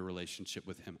center of your relationship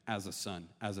with him as a son,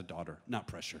 as a daughter, not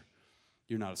pressure.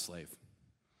 You're not a slave.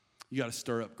 You got to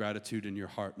stir up gratitude in your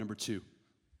heart. Number 2,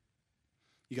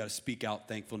 you got to speak out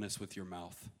thankfulness with your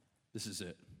mouth. This is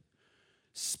it.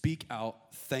 Speak out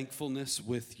thankfulness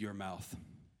with your mouth.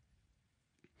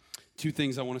 2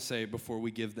 things I want to say before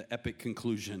we give the epic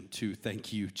conclusion to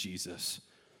thank you, Jesus.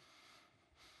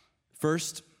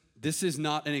 First, this is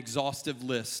not an exhaustive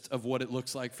list of what it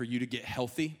looks like for you to get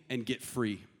healthy and get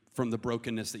free from the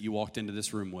brokenness that you walked into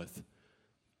this room with.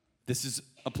 This is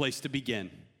a place to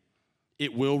begin.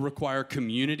 It will require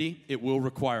community. It will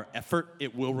require effort.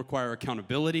 It will require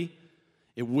accountability.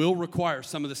 It will require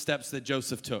some of the steps that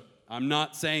Joseph took. I'm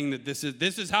not saying that this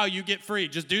is how you get free.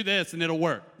 Just do this and it'll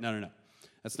work. No.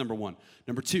 That's number 1.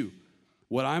 Number 2,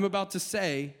 what I'm about to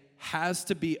say has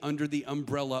to be under the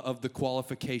umbrella of the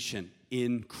qualification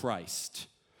in Christ.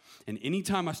 And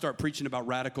anytime I start preaching about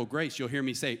radical grace, you'll hear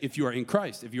me say, if you are in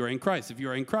Christ, if you are in Christ, if you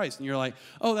are in Christ. And you're like,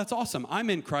 oh, that's awesome. I'm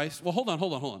in Christ. Well, hold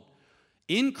on.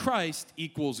 In Christ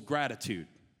equals gratitude.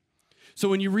 So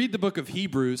when you read the book of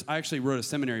Hebrews, I actually wrote a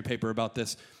seminary paper about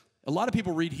this. A lot of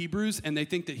people read Hebrews and they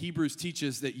think that Hebrews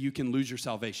teaches that you can lose your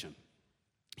salvation.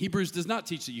 Hebrews does not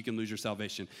teach that you can lose your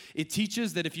salvation. It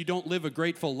teaches that if you don't live a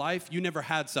grateful life, you never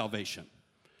had salvation.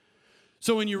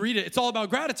 So when you read it, it's all about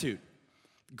gratitude.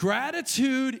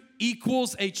 Gratitude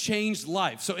equals a changed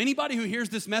life. So anybody who hears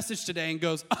this message today and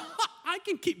goes, I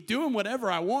can keep doing whatever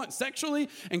I want sexually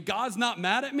and God's not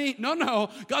mad at me. No,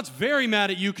 God's very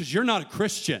mad at you because you're not a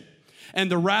Christian. And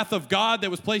the wrath of God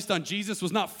that was placed on Jesus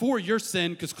was not for your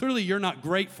sin because clearly you're not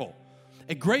grateful.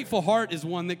 A grateful heart is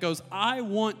one that goes, I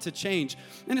want to change.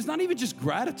 And it's not even just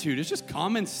gratitude, it's just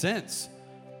common sense.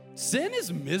 Sin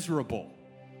is miserable.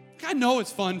 I know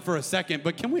it's fun for a second,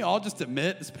 but can we all just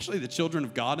admit, especially the children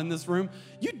of God in this room,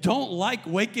 you don't like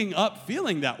waking up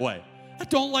feeling that way. I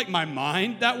don't like my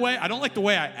mind that way. I don't like the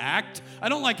way I act. I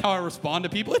don't like how I respond to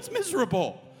people. It's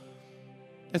miserable.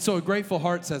 And so a grateful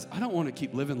heart says, I don't want to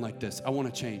keep living like this. I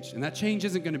want to change. And that change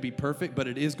isn't going to be perfect, but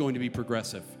it is going to be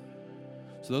progressive.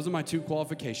 So those are my 2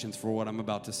 qualifications for what I'm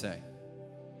about to say.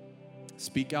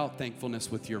 Speak out thankfulness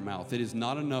with your mouth. It is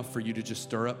not enough for you to just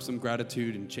stir up some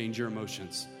gratitude and change your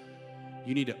emotions.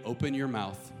 You need to open your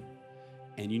mouth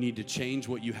and you need to change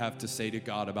what you have to say to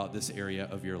God about this area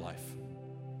of your life.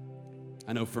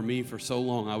 I know for me, for so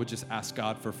long, I would just ask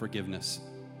God for forgiveness.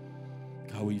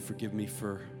 God, will you forgive me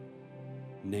for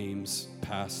names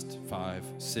past 5,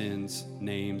 sins,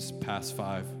 names past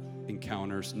 5,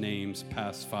 encounters, names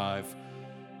past 5,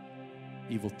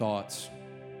 evil thoughts.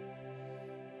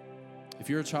 If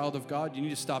you're a child of God, you need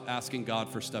to stop asking God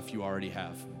for stuff you already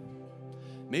have.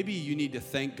 Maybe you need to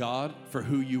thank God for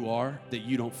who you are that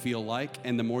you don't feel like,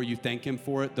 and the more you thank Him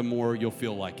for it, the more you'll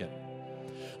feel like it.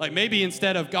 Like maybe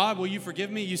instead of, God, will you forgive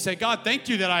me? You say, God, thank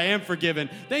you that I am forgiven.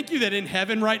 Thank you that in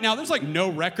heaven right now, there's like no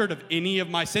record of any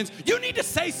of my sins. You need to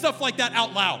say stuff like that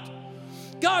out loud.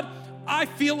 God, I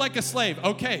feel like a slave.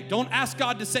 Okay, don't ask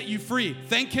God to set you free.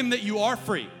 Thank Him that you are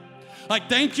free. Like,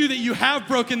 thank you that you have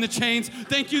broken the chains.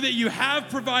 Thank you that you have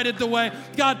provided the way.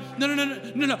 God,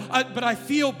 no. But I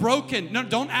feel broken. No,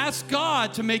 don't ask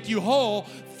God to make you whole.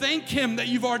 Thank Him that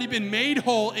you've already been made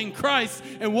whole in Christ.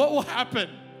 And what will happen?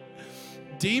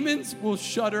 Demons will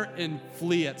shudder and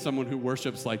flee at someone who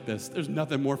worships like this. There's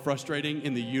nothing more frustrating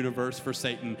in the universe for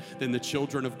Satan than the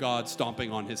children of God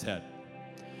stomping on his head.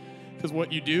 Because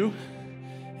what you do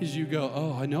is you go,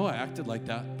 oh, I know I acted like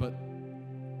that, but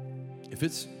if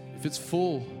it's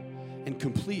full and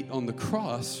complete on the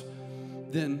cross,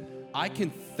 then I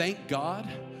can thank God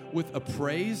with a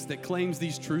praise that claims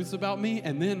these truths about me,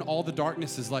 and then all the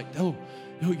darkness is like, no,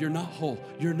 you're not whole.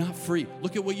 You're not free.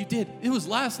 Look at what you did. It was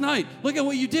last night. Look at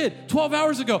what you did 12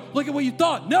 hours ago. Look at what you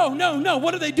thought. No.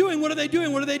 What are they doing? What are they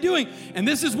doing? What are they doing? And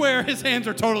this is where his hands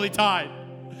are totally tied.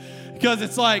 Because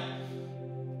it's like,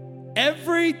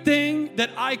 everything that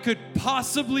I could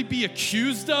possibly be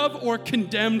accused of or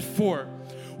condemned for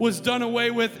was done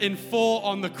away with in full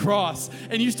on the cross.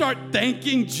 And you start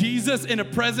thanking Jesus in a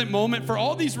present moment for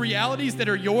all these realities that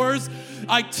are yours.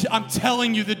 I'm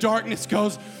telling you, the darkness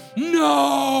goes,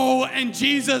 no, and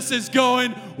Jesus is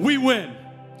going, we win.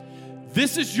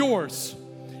 This is yours.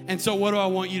 And so what do I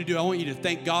want you to do? I want you to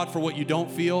thank God for what you don't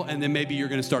feel, and then maybe you're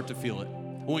going to start to feel it.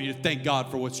 I want you to thank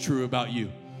God for what's true about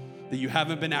you, that you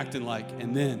haven't been acting like,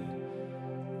 and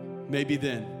then, maybe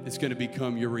then, it's going to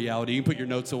become your reality. You can put your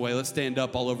notes away. Let's stand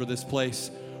up all over this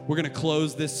place. We're going to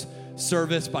close this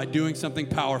service by doing something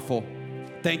powerful,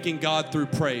 thanking God through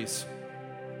praise.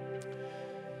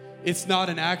 It's not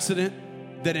an accident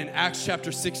that in Acts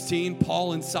chapter 16,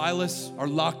 Paul and Silas are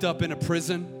locked up in a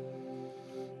prison.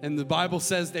 And the Bible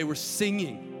says they were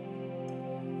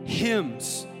singing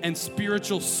hymns and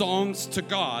spiritual songs to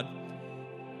God.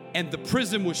 And the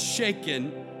prison was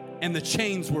shaken and the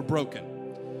chains were broken.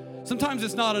 Sometimes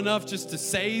it's not enough just to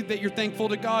say that you're thankful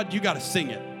to God. You got to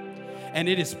sing it. And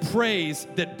it is praise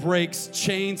that breaks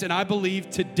chains. And I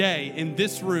believe today in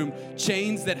this room,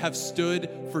 chains that have stood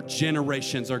for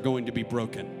generations are going to be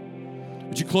broken.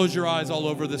 Would you close your eyes all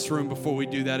over this room before we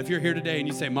do that? If you're here today and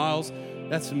you say, Miles,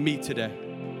 that's me today.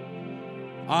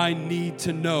 I need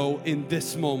to know in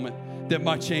this moment that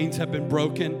my chains have been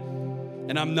broken,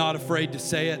 and I'm not afraid to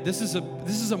say it. This is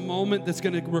a moment that's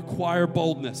going to require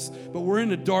boldness, but we're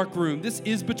in a dark room. This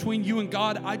is between you and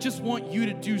God. I just want you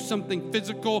to do something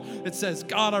physical that says,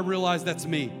 God, I realize that's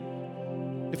me.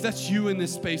 If that's you in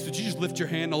this space, would you just lift your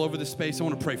hand all over this space? I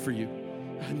want to pray for you.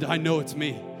 And I know it's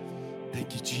me.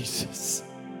 Thank you, Jesus.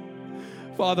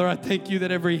 Father, I thank you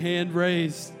that every hand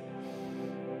raised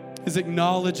is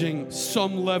acknowledging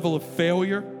some level of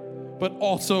failure, but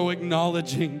also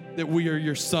acknowledging that we are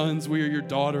your sons, we are your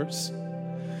daughters.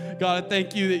 God, I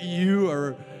thank you that you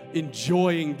are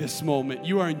enjoying this moment.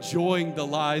 You are enjoying the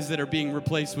lies that are being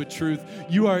replaced with truth.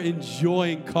 You are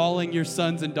enjoying calling your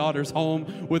sons and daughters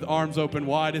home with arms open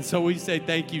wide. And so we say,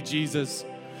 thank you, Jesus.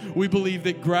 We believe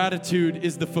that gratitude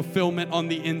is the fulfillment on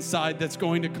the inside that's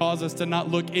going to cause us to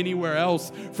not look anywhere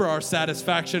else for our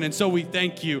satisfaction. And so we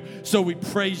thank you. So we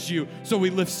praise you. So we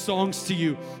lift songs to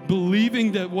you,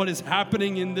 believing that what is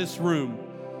happening in this room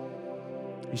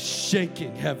is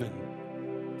shaking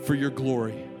heaven for your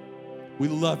glory. We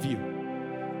love you.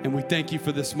 And we thank you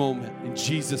for this moment. In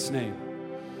Jesus' name,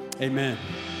 amen.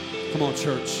 Come on,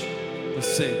 church.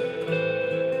 Let's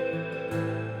sing.